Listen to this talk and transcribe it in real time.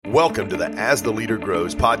Welcome to the As the Leader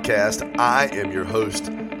Grows podcast. I am your host,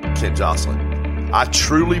 Ken Jocelyn. I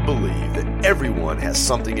truly believe that everyone has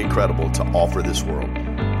something incredible to offer this world,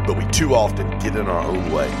 but we too often get in our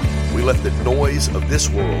own way. We let the noise of this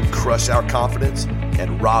world crush our confidence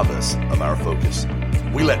and rob us of our focus.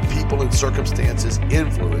 We let people and circumstances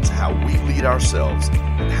influence how we lead ourselves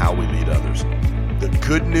and how we lead others. The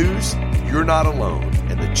good news, you're not alone,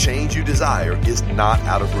 and the change you desire is not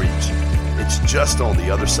out of reach. It's just on the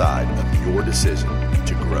other side of your decision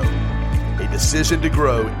to grow. A decision to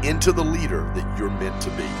grow into the leader that you're meant to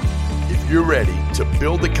be. If you're ready to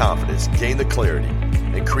build the confidence, gain the clarity,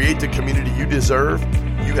 and create the community you deserve,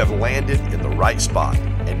 you have landed in the right spot,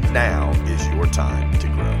 and now is your time to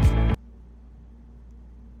grow.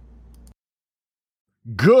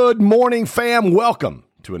 Good morning, fam. Welcome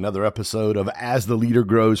to another episode of As the Leader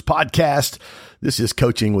Grows podcast. This is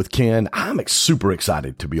Coaching with Ken. I'm super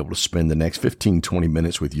excited to be able to spend the next 15, 20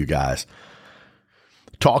 minutes with you guys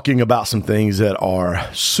talking about some things that are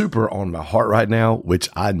super on my heart right now, which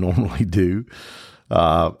I normally do.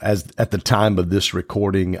 As at the time of this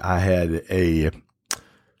recording, I had a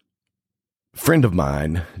friend of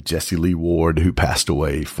mine, Jesse Lee Ward, who passed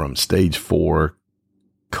away from stage 4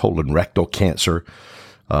 colon rectal cancer.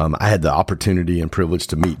 I had the opportunity and privilege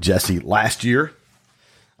to meet Jesse last year.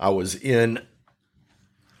 I was in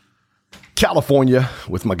California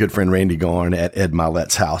with my good friend Randy Garn at Ed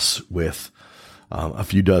Milet's house with a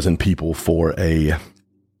few dozen people for a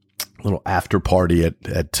little after party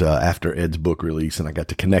at after Ed's book release, and I got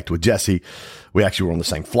to connect with Jesse. We actually were on the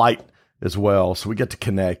same flight as well, so we got to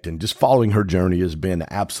connect, and just following her journey has been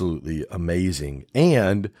absolutely amazing.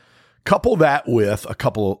 And couple that with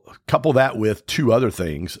two other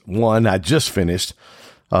things. One, I just finished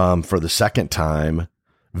for the second time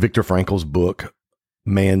Viktor Frankl's book,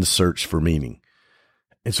 Man's Search for Meaning.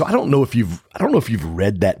 And so I don't know if you've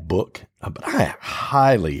read that book, but I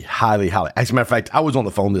highly, as a matter of fact, I was on the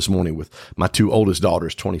phone this morning with my two oldest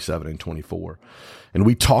daughters, 27 and 24, and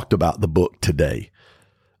we talked about the book today,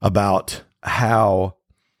 about how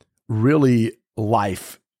really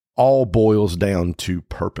life all boils down to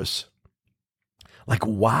purpose. Like,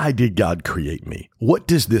 why did God create me? What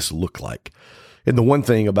does this look like? And the one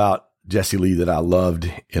thing about Jessie Lee that I loved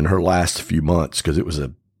in her last few months, because it was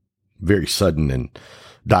a very sudden and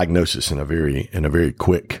diagnosis in a very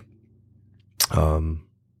quick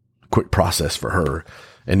process for her.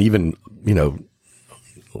 And even,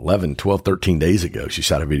 11, 12, 13 days ago, she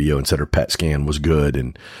shot a video and said her PET scan was good.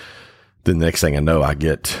 And then the next thing I know, I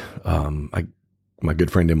get, my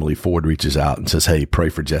good friend Emily Ford reaches out and says, "Hey, pray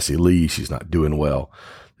for Jessie Lee. She's not doing well."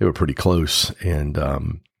 They were pretty close. And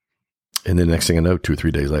then the next thing I know, 2 or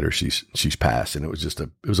 3 days later, she's passed. And it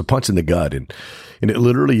was a punch in the gut. And it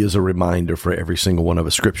literally is a reminder for every single one of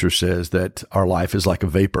us. Scripture says that our life is like a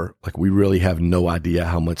vapor. Like, we really have no idea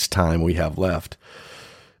how much time we have left.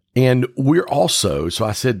 And we're also, so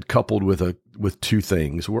I said, coupled with two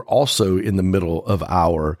things, we're also in the middle of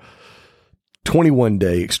our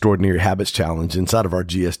 21-day Extraordinary Habits Challenge inside of our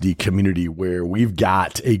GSD community, where we've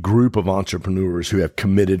got a group of entrepreneurs who have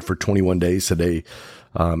committed for 21 days. Today,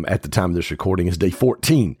 at the time of this recording, is day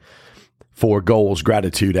 14 for goals,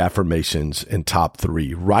 gratitude, affirmations, and top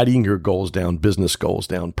 3. Writing your goals down, business goals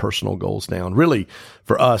down, personal goals down. Really,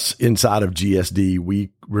 for us inside of GSD,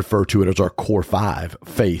 we refer to it as our core 5: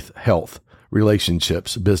 faith, health,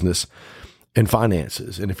 relationships, business, and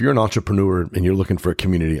finances. And if you're an entrepreneur and you're looking for a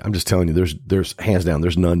community, I'm just telling you, there's hands down,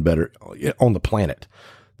 there's none better on the planet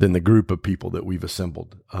than the group of people that we've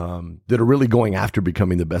assembled, that are really going after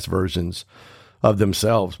becoming the best versions of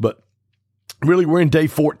themselves. But really, we're in day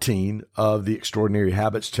 14 of the Extraordinary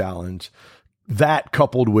Habits Challenge. That,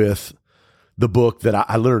 coupled with the book that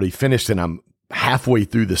I literally finished, and I'm halfway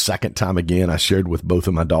through the second time again. I shared with both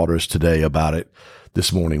of my daughters today about it.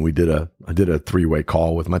 This morning, I did a 3-way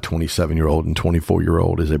call with my 27-year-old and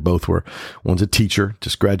 24-year-old, as they both were. One's a teacher,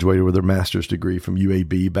 just graduated with her master's degree from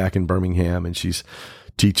UAB back in Birmingham, and she's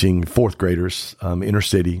teaching 4th graders, inner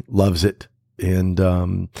city, loves it. And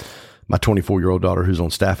my 24-year-old daughter, who's on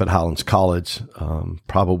staff at Highlands College,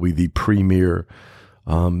 probably the premier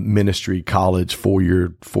ministry college,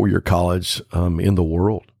 four-year college in the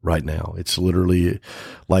world right now. It's literally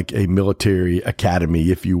like a military academy,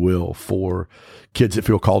 if you will, for kids that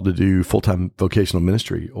feel called to do full-time vocational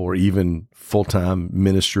ministry or even full-time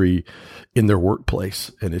ministry in their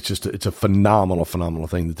workplace. And it's a phenomenal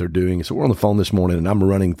thing that they're doing. So we're on the phone this morning, and I'm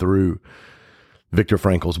running through Viktor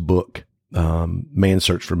Frankl's book, Man's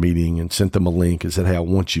Search for Meaning, and sent them a link and said, "Hey, I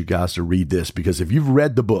want you guys to read this, because if you've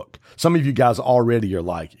read the book," some of you guys already are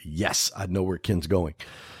like, "Yes, I know where Ken's going."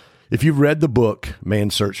 If you've read the book,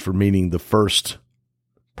 Man's Search for Meaning, the first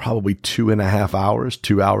probably 2.5 hours,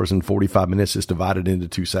 2 hours and 45 minutes is divided into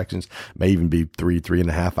two sections, may even be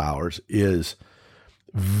 3.5 hours, is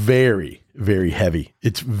very, very heavy.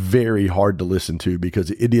 It's very hard to listen to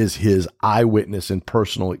because it is his eyewitness and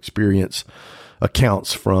personal experience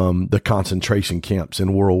accounts from the concentration camps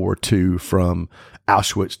in World War II, from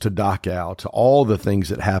Auschwitz to Dachau, to all the things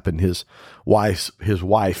that happened. His wife,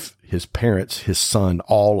 his parents, his son,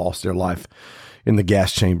 all lost their life in the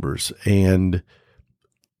gas chambers. And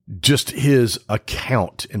just his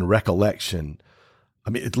account and recollection, I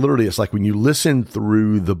mean, it's like when you listen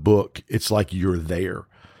through the book, it's like you're there.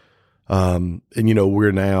 And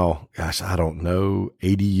we're now, gosh, I don't know,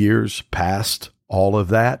 80 years past all of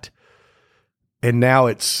that. And now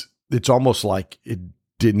it's almost like it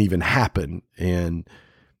didn't even happen. And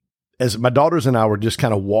as my daughters and I were just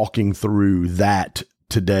kind of walking through that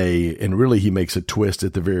today, and really he makes a twist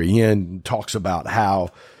at the very end and talks about how,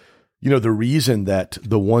 the reason that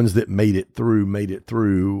the ones that made it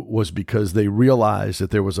through was because they realized that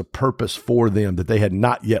there was a purpose for them, that they had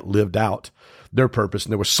not yet lived out their purpose.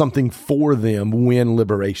 And there was something for them when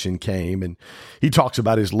liberation came. And he talks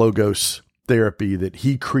about his Logos therapy that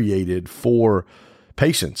he created for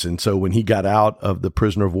patients. And so when he got out of the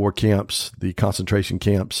prisoner of war camps, the concentration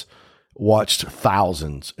camps, watched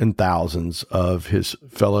thousands and thousands of his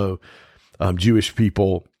fellow Jewish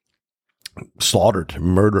people slaughtered,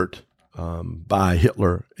 murdered by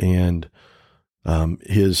Hitler and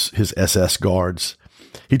his SS guards.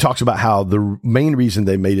 He talks about how the main reason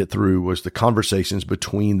they made it through was the conversations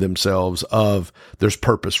between themselves of there's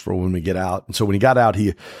purpose for when we get out. And so when he got out,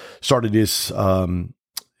 he started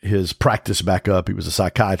his practice back up. He was a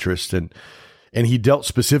psychiatrist, and he dealt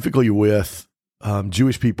specifically with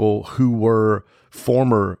Jewish people who were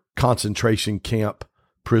former concentration camp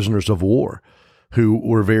prisoners of war, who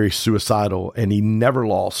were very suicidal. And he never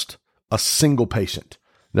lost a single patient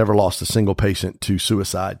to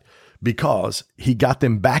suicide, because he got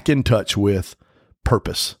them back in touch with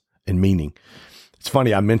purpose and meaning. It's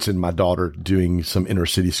funny, I mentioned my daughter doing some inner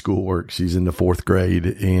city schoolwork. She's in the 4th grade.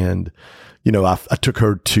 And, I took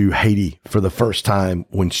her to Haiti for the first time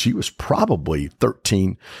when she was probably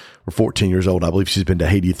 13 or 14 years old. I believe she's been to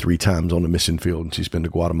Haiti 3 times on the mission field, and she's been to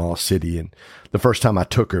Guatemala City. And the first time I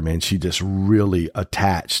took her, man, she just really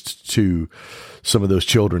attached to some of those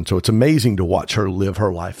children. So it's amazing to watch her live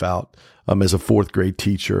her life out as a 4th grade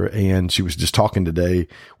teacher. And she was just talking today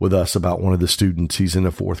with us about one of the students. He's in the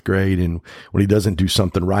 4th grade, and when he doesn't do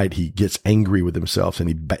something right, he gets angry with himself.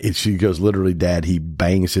 And she goes, literally, Dad, he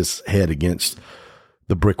bangs his head against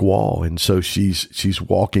the brick wall. And so she's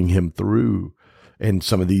walking him through, and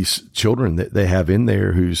some of these children that they have in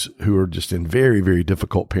there who are just in very, very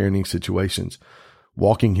difficult parenting situations,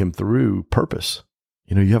 walking him through purpose.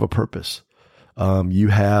 You have a purpose. You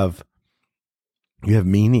have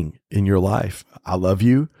meaning in your life. I love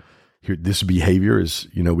you. Here, this behavior is,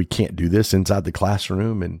 we can't do this inside the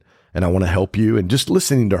classroom, and I want to help you. And just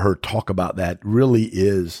listening to her talk about that really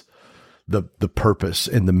is the purpose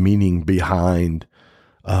and the meaning behind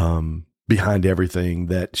everything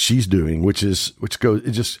that she's doing, it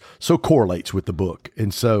just so correlates with the book.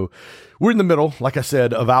 And so we're in the middle, like I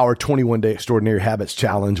said, of our 21-day Extraordinary Habits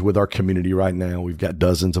Challenge with our community right now. We've got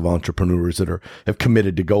dozens of entrepreneurs that have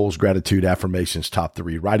committed to goals, gratitude, affirmations, top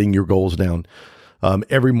 3, writing your goals down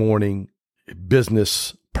every morning,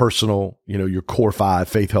 business, personal, your core 5,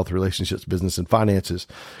 faith, health, relationships, business, and finances,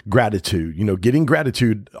 gratitude, getting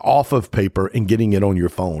gratitude off of paper and getting it on your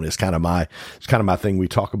phone is kind of my thing. We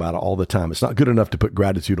talk about it all the time. It's not good enough to put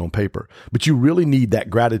gratitude on paper, but you really need that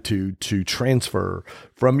gratitude to transfer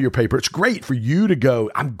from your paper. It's great for you to go,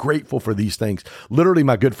 I'm grateful for these things. Literally,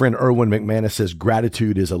 my good friend Erwin McManus says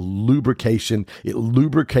gratitude is a lubrication. It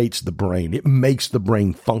lubricates the brain. It makes the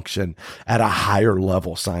brain function at a higher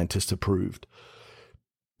level, scientists have proved.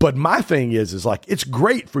 But my thing is like, it's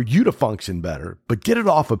great for you to function better, but get it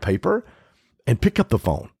off of paper and pick up the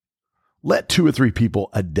phone. Let 2 or 3 people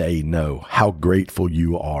a day know how grateful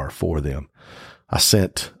you are for them. I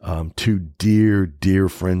sent 2 dear, dear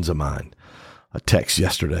friends of mine a text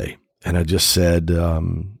yesterday, and I just said,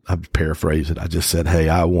 I paraphrase it. I just said, hey,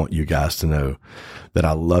 I want you guys to know that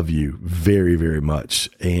I love you very, very much,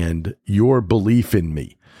 and your belief in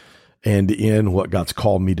me and in what God's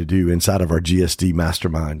called me to do inside of our GSD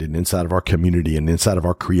mastermind and inside of our community and inside of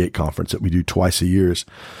our Create conference that we do twice a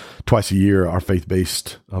year, our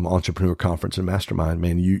faith-based entrepreneur conference and mastermind.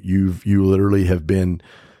 Man, you literally have been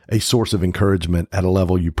a source of encouragement at a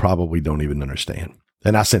level you probably don't even understand.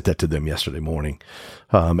 And I sent that to them yesterday morning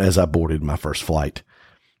as I boarded my first flight.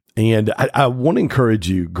 And I want to encourage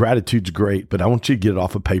you. Gratitude's great, but I want you to get it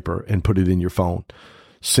off of paper and put it in your phone.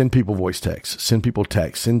 Send people voice texts, send people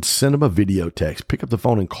texts, send them a video text, pick up the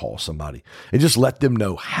phone and call somebody and just let them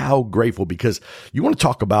know how grateful, because you want to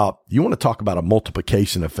talk about a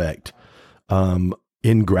multiplication effect,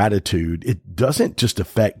 in gratitude. It doesn't just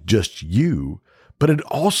affect just you, but it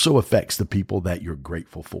also affects the people that you're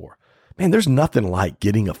grateful for. Man, there's nothing like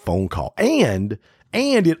getting a phone call, and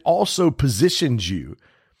it also positions you.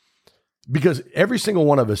 Because every single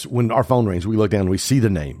one of us, when our phone rings, we look down and we see the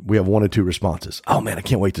name. We have one or two responses. Oh man, I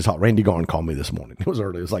can't wait to talk. Randy Garn called me this morning. It was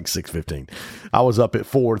early. It was like 6:15. I was up at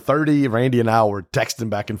 4:30. Randy and I were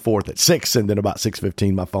texting back and forth at 6. And then about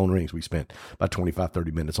 6:15, my phone rings. We spent about 25,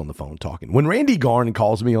 30 minutes on the phone talking. When Randy Garn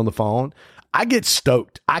calls me on the phone, I get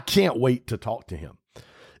stoked. I can't wait to talk to him.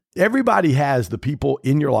 Everybody has the people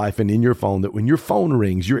in your life and in your phone that when your phone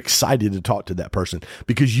rings, you're excited to talk to that person,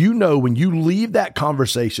 because you know when you leave that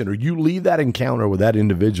conversation or you leave that encounter with that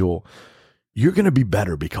individual, you're going to be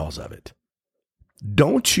better because of it.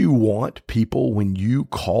 Don't you want people, when you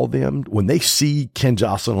call them, when they see Ken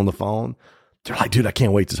Jocelyn on the phone, they're like, dude, I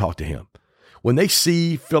can't wait to talk to him. When they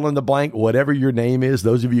see fill in the blank, whatever your name is,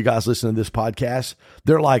 those of you guys listening to this podcast,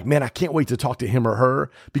 they're like, man, I can't wait to talk to him or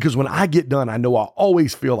her, because when I get done, I know I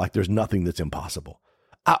always feel like there's nothing that's impossible.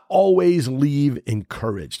 I always leave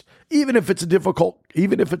encouraged, even if it's a difficult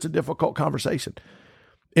conversation.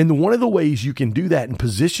 And one of the ways you can do that and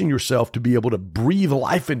position yourself to be able to breathe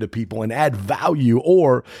life into people and add value,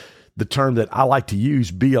 or the term that I like to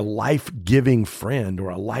use, be a life-giving friend or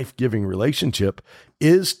a life-giving relationship,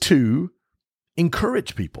 is to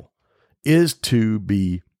encourage people, is to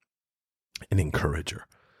be an encourager.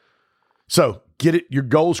 So get it, your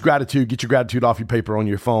goals, gratitude, get your gratitude off your paper on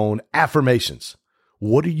your phone. Affirmations.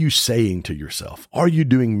 What are you saying to yourself? Are you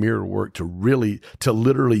doing mirror work to literally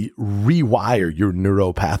rewire your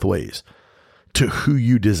neural pathways to who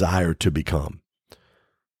you desire to become?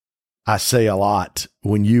 I say a lot,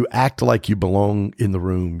 when you act like you belong in the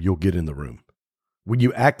room, you'll get in the room. When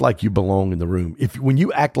you act like you belong in the room, when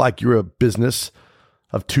you act like you're a business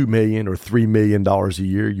of $2 million or $3 million a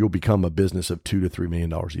year, you'll become a business of $2 to $3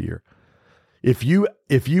 million a year. If you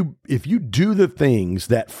do the things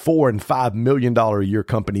that $4 and $5 million a year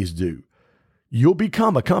companies do, you'll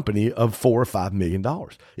become a company of $4 or $5 million.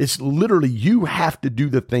 It's literally, you have to do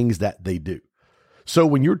the things that they do. So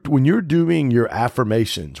when you're doing your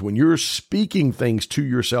affirmations, when you're speaking things to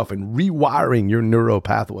yourself and rewiring your neural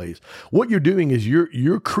pathways, what you're doing is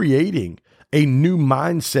you're creating a new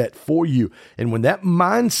mindset for you. And when that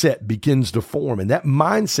mindset begins to form and that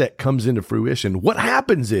mindset comes into fruition, what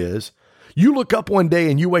happens is you look up one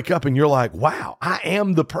day and you wake up and you're like, wow, I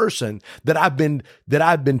am the person that I've been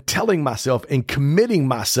telling myself and committing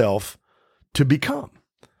myself to become.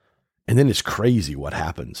 And then it's crazy what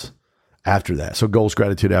happens after that. So goals,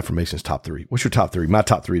 gratitude, affirmations, top 3. What's your top 3? My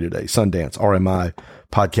top 3 today: Sundance, RMI,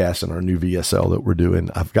 podcast, and our new VSL that we're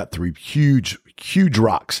doing. I've got 3 huge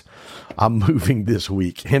rocks I'm moving this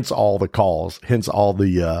week. Hence all the calls, hence all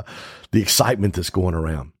the excitement that's going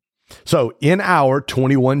around. So in our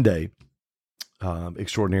 21-day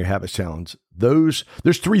Extraordinary Habits Challenge, there's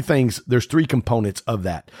 3 things, there's 3 components of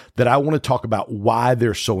that I want to talk about why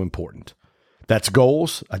they're so important. That's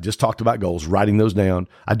goals. I just talked about goals, writing those down.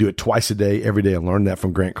 I do it twice a day, every day. I learned that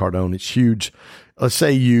from Grant Cardone. It's huge. Let's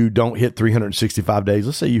say you don't hit 365 days.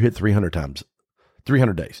 Let's say you hit 300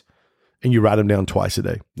 days, and you write them down twice a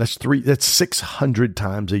day. That's 600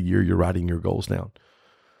 times a year you're writing your goals down.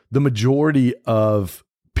 The majority of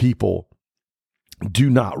people do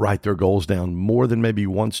not write their goals down more than maybe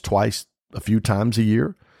once, twice, a few times a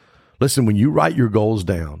year. Listen, when you write your goals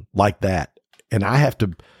down like that, and I have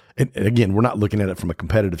to, and again, we're not looking at it from a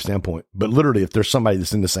competitive standpoint, but literally if there's somebody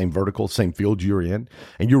that's in the same vertical, same field you're in,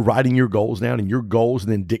 and you're writing your goals down, and your goals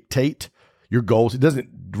then dictate your goals,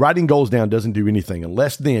 writing goals down doesn't do anything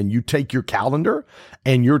unless then you take your calendar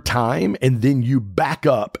and your time and then you back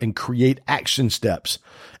up and create action steps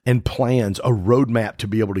and plans, a roadmap to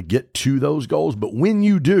be able to get to those goals. But when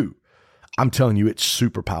you do, I'm telling you, it's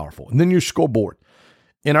super powerful. And then your scoreboard.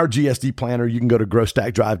 In our GSD planner, you can go to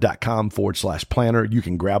growstackdrive.com/planner. You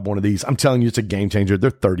can grab one of these. I'm telling you, it's a game changer.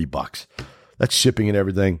 They're $30. That's shipping and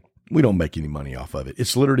everything. We don't make any money off of it.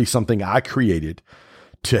 It's literally something I created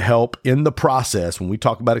to help in the process. When we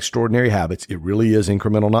talk about extraordinary habits, it really is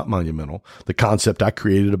incremental, not monumental. The concept I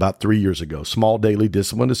created about 3 years ago: small daily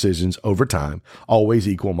disciplined decisions over time always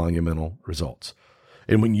equal monumental results.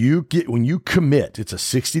 And when you commit, it's a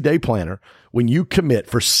 60-day planner. When you commit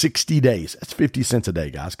for 60 days, that's 50 cents a day,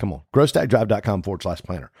 guys. Come on.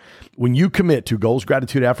 growstackdrive.com/planner. When you commit to goals,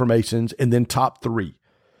 gratitude, affirmations, and then top 3,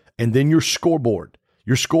 and then your scoreboard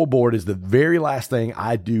is the very last thing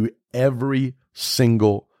I do every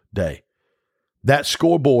single day. That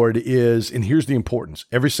scoreboard is, and here's the importance.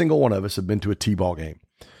 Every single one of us have been to a T-ball game.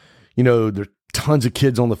 You know, there's tons of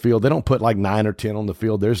kids on the field. They don't put like 9 or 10 on the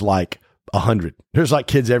field. There's like 100. There's like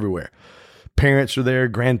kids everywhere. Parents are there,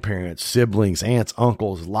 grandparents, siblings, aunts,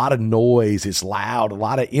 uncles, a lot of noise. It's loud, a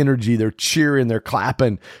lot of energy. They're cheering, they're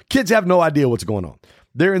clapping. Kids have no idea what's going on.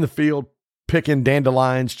 They're in the field picking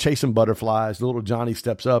dandelions, chasing butterflies. Little Johnny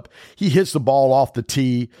steps up. He hits the ball off the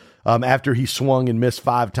tee after he swung and missed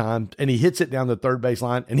 5 times, and he hits it down the third base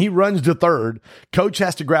line, and he runs to third. Coach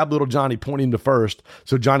has to grab little Johnny, point him to first,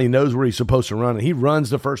 so Johnny knows where he's supposed to run, and he runs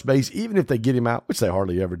to first base, even if they get him out, which they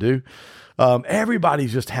hardly ever do.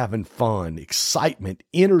 Everybody's just having fun, excitement,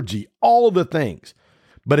 energy, all of the things.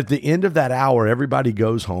 But at the end of that hour, everybody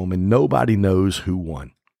goes home, and nobody knows who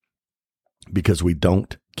won because we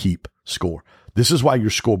don't keep score. This is why your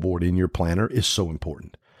scoreboard in your planner is so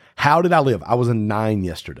important. How did I live? I was a 9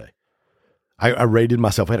 yesterday. I rated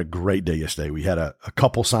myself. I had a great day yesterday. We had a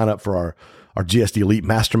couple sign up for our GSD Elite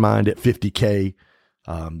Mastermind at 50K.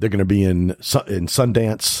 They're going to be in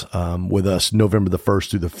Sundance with us November the 1st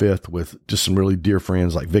through the 5th with just some really dear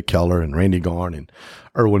friends like Vic Keller and Randy Garn and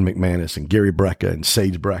Erwin McManus and Gary Brecka and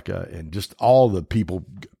Sage Brecka and just all the people,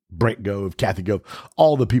 Brent Gove, Kathy Gove,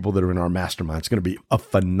 all the people that are in our mastermind. It's going to be a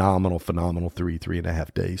phenomenal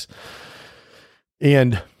 3.5 days.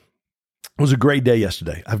 And it was a great day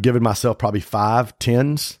yesterday. I've given myself probably 5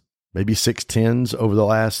 10s, maybe 6 10s over the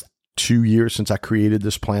last 2 years since I created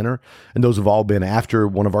this planner. And those have all been after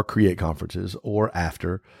one of our Create conferences or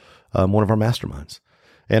after one of our masterminds.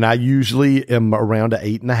 And I usually am around a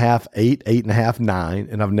 8.5, 9.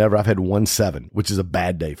 And I've had 1 7, which is a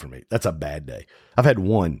bad day for me. That's a bad day. I've had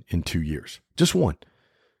 1 in 2 years, just 1.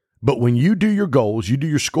 But when you do your goals, you do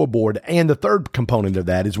your scoreboard. And the third component of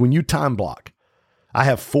that is when you time block. I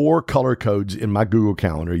have 4 color codes in my Google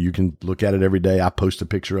Calendar. You can look at it every day. I post a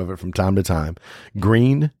picture of it from time to time.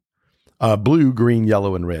 Green, blue, green,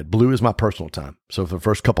 yellow, and red. Blue is my personal time. So for the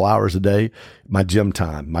first couple hours a day, my gym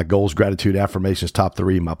time, my goals, gratitude, affirmations, top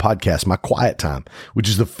 3, my podcast, my quiet time, which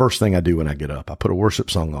is the first thing I do when I get up. I put a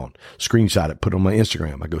worship song on, screenshot it, put it on my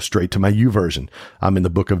Instagram. I go straight to my YouVersion. I'm in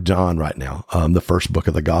the book of John right now. The first book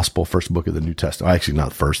of the gospel, first book of the New Testament. Actually, not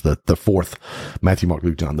the first, the fourth, Matthew, Mark,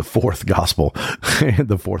 Luke, John, the fourth gospel,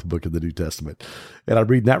 the fourth book of the New Testament. And I'm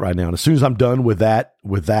reading that right now. And as soon as I'm done with that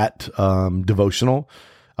devotional,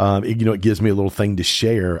 it gives me a little thing to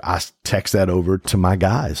share. I text that over to my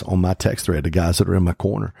guys on my text thread, the guys that are in my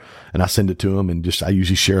corner, and I send it to them. And I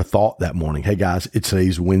usually share a thought that morning. Hey guys,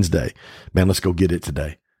 today's Wednesday, man. Let's go get it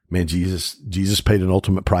today, man. Jesus paid an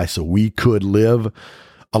ultimate price so we could live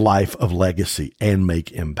a life of legacy and make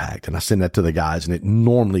impact. And I send that to the guys, and it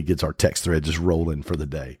normally gets our text thread just rolling for the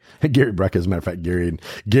day. And Gary Brecka, as a matter of fact,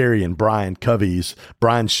 Gary and Brian Covey's,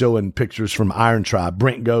 Brian's showing pictures from Iron Tribe.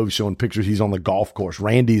 Brent Gove showing pictures. He's on the golf course.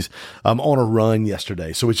 Randy's on a run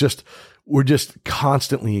yesterday. So we're just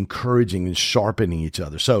constantly encouraging and sharpening each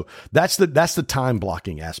other. So that's the time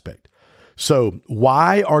blocking aspect. So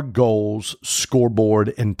why are goals,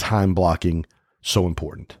 scoreboard, and time blocking so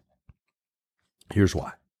important? Here's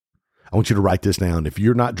why. I want you to write this down. If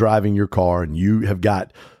you're not driving your car and you have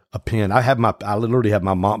got a pen, I literally have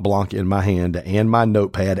my Mont Blanc in my hand and my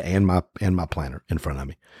notepad and my planner in front of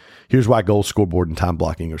me. Here's why goals, scoreboard, and time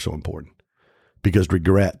blocking are so important. Because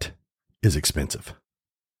regret is expensive.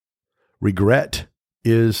 Regret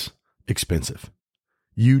is expensive.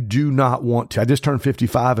 You do not want to. I just turned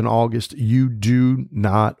 55 in August. You do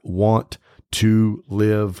not want to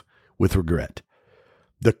live with regret.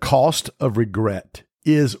 The cost of regret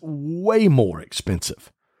is way more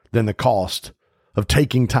expensive than the cost of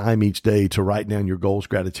taking time each day to write down your goals,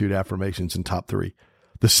 gratitude, affirmations, and top 3.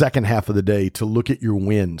 The second half of the day to look at your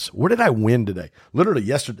wins. Where did I win today? Literally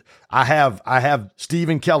yesterday, I have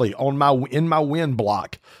Stephen Kelly in my win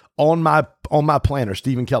block on my planner.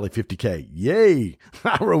 Stephen Kelly 50K. Yay!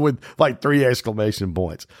 I wrote with like 3 exclamation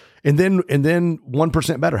points. And then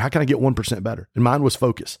 1% better. How can I get 1% better? And mine was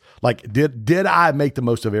focus. Like, did I make the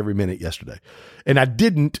most of every minute yesterday? And I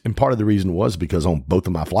didn't. And part of the reason was because on both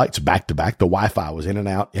of my flights back to back, the Wi-Fi was in and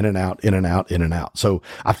out, in and out, in and out, in and out. So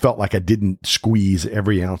I felt like I didn't squeeze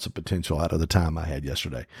every ounce of potential out of the time I had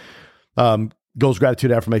yesterday. Goals,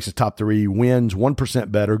 gratitude, affirmations, top 3, wins,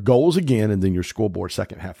 1% better, goals again, and then your scoreboard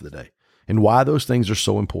second half of the day. And why those things are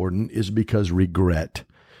so important is because regret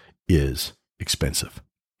is expensive.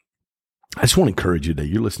 I just want to encourage you today.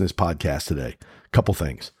 You're listening to this podcast today. A couple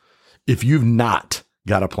things. If you've not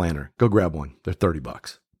got a planner, go grab one. They're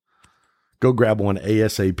 $30. Go grab one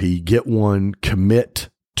ASAP. Get one. Commit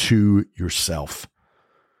to yourself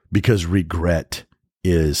because regret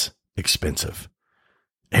is expensive.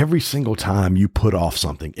 every single time you put off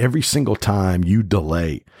something, every single time you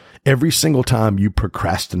delay, every single time you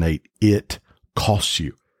procrastinate, it costs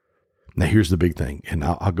you. Now, here's the big thing, and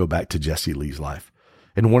I'll go back to Jessie Lee's life.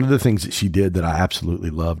 And one of the things that she did that I absolutely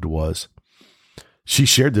loved was she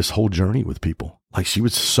shared this whole journey with people. Like, she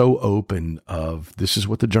was so open of, this is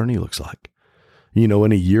what the journey looks like. You know,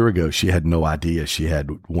 and a year ago, she had no idea she had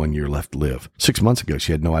 1 year left to live. 6 months ago,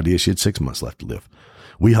 she had no idea she had 6 months left to live.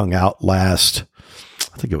 We hung out last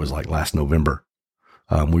November.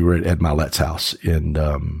 We were at Ed Milet's house in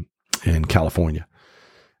California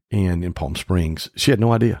and in Palm Springs. She had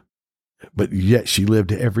no idea. But yet she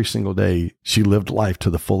lived every single day. She lived life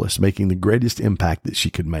to the fullest, making the greatest impact that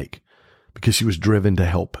she could make because she was driven to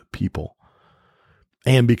help people.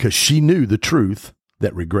 And because she knew the truth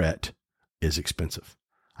that regret is expensive.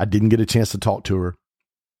 I didn't get a chance to talk to her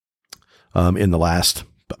in the last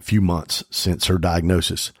few months since her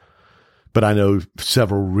diagnosis. But I know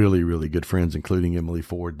several really, really good friends, including Emily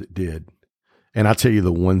Ford, that did. And I tell you,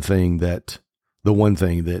 the one thing that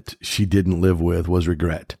she didn't live with was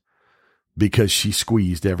regret, because she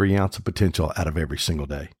squeezed every ounce of potential out of every single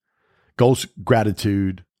day. Goals,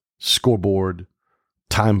 gratitude, scoreboard,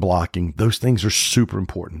 time blocking, those things are super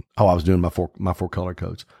important. Oh, I was doing my four color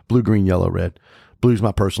codes: blue, green, yellow, red. Blue's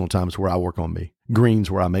my personal time. It's where I work on me. Green's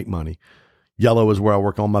where I make money. Yellow is where I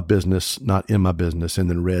work on my business, not in my business. And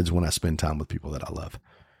then red's when I spend time with people that I love.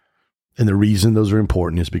 And the reason those are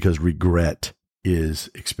important is because regret is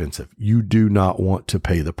expensive. You do not want to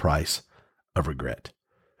pay the price of regret.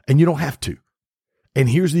 And you don't have to. And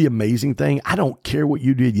here's the amazing thing. I don't care what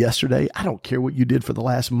you did yesterday. I don't care what you did for the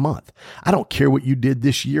last month. I don't care what you did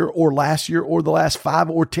this year or last year or the last 5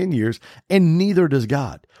 or 10 years. And neither does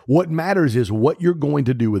God. What matters is what you're going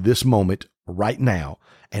to do with this moment right now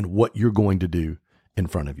and what you're going to do in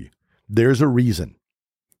front of you. There's a reason.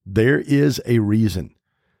 There is a reason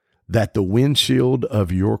that the windshield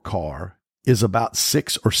of your car is about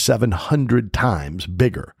 600 or 700 times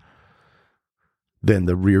bigger than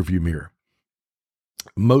the rear view mirror.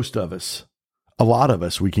 Most of us, a lot of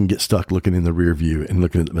us, we can get stuck looking in the rear view and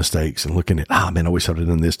looking at the mistakes and looking at, man, I wish I would have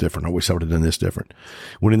done this different. I wish I would have done this different.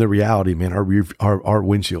 When in the reality, man, our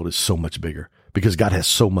windshield is so much bigger because God has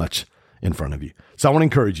so much in front of you. So I want to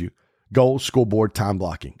encourage you, goals, scoreboard, time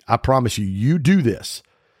blocking. I promise you, you do this,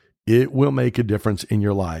 it will make a difference in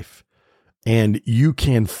your life, and you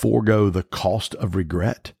can forego the cost of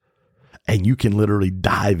regret, and you can literally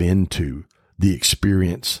dive into the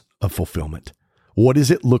experience of fulfillment. What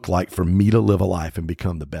does it look like for me to live a life and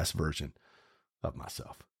become the best version of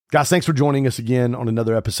myself? Guys, thanks for joining us again on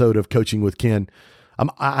another episode of Coaching with Ken.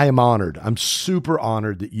 I am honored. I'm super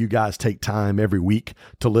honored that you guys take time every week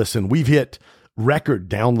to listen. We've hit record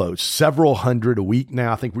downloads, several hundred a week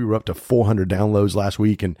now. I think we were up to 400 downloads last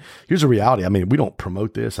week. And here's the reality. I mean, we don't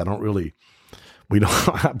promote this. We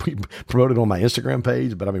promote it on my Instagram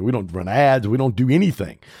page, but I mean, we don't run ads. We don't do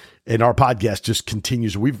anything. And our podcast just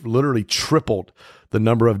continues. We've literally tripled the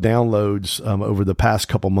number of downloads over the past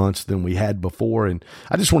couple months than we had before. And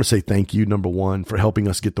I just want to say thank you, number one, for helping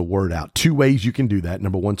us get the word out. 2 ways you can do that.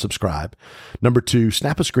 Number one, subscribe. Number two,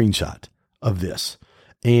 snap a screenshot of this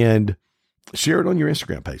and share it on your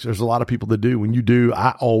Instagram page. There's a lot of people that do. When you do,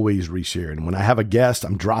 I always reshare. And when I have a guest,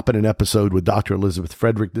 I'm dropping an episode with Dr. Elizabeth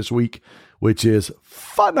Frederick this week, which is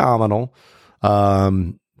phenomenal.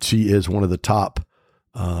 She is one of the top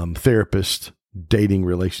therapist, dating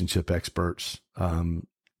relationship experts in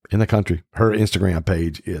the country. Her Instagram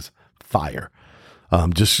page is fire.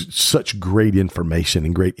 Just such great information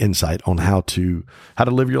and great insight on how to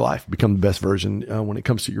live your life, become the best version when it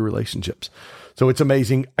comes to your relationships. So it's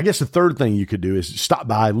amazing. I guess the third thing you could do is stop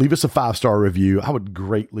by, leave us a 5-star review. I would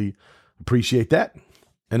greatly appreciate that.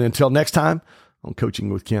 And until next time on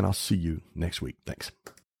Coaching with Ken, I'll see you next week. Thanks.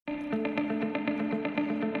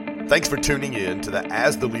 Thanks for tuning in to the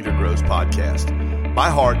As the Leader Grows podcast. My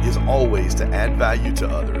heart is always to add value to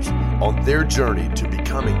others on their journey to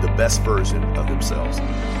becoming the best version of themselves.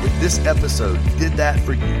 If this episode did that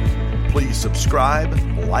for you, please subscribe,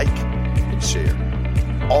 like, and share.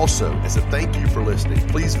 Also, as a thank you for listening,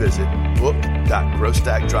 please visit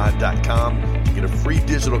book.growstackdrive.com to get a free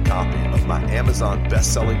digital copy of my Amazon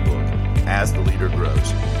best-selling book, As the Leader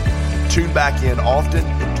Grows. Tune back in often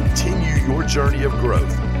and continue your journey of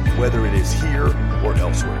growth, whether it is here or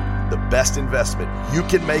elsewhere. The best investment you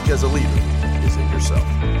can make as a leader is in yourself.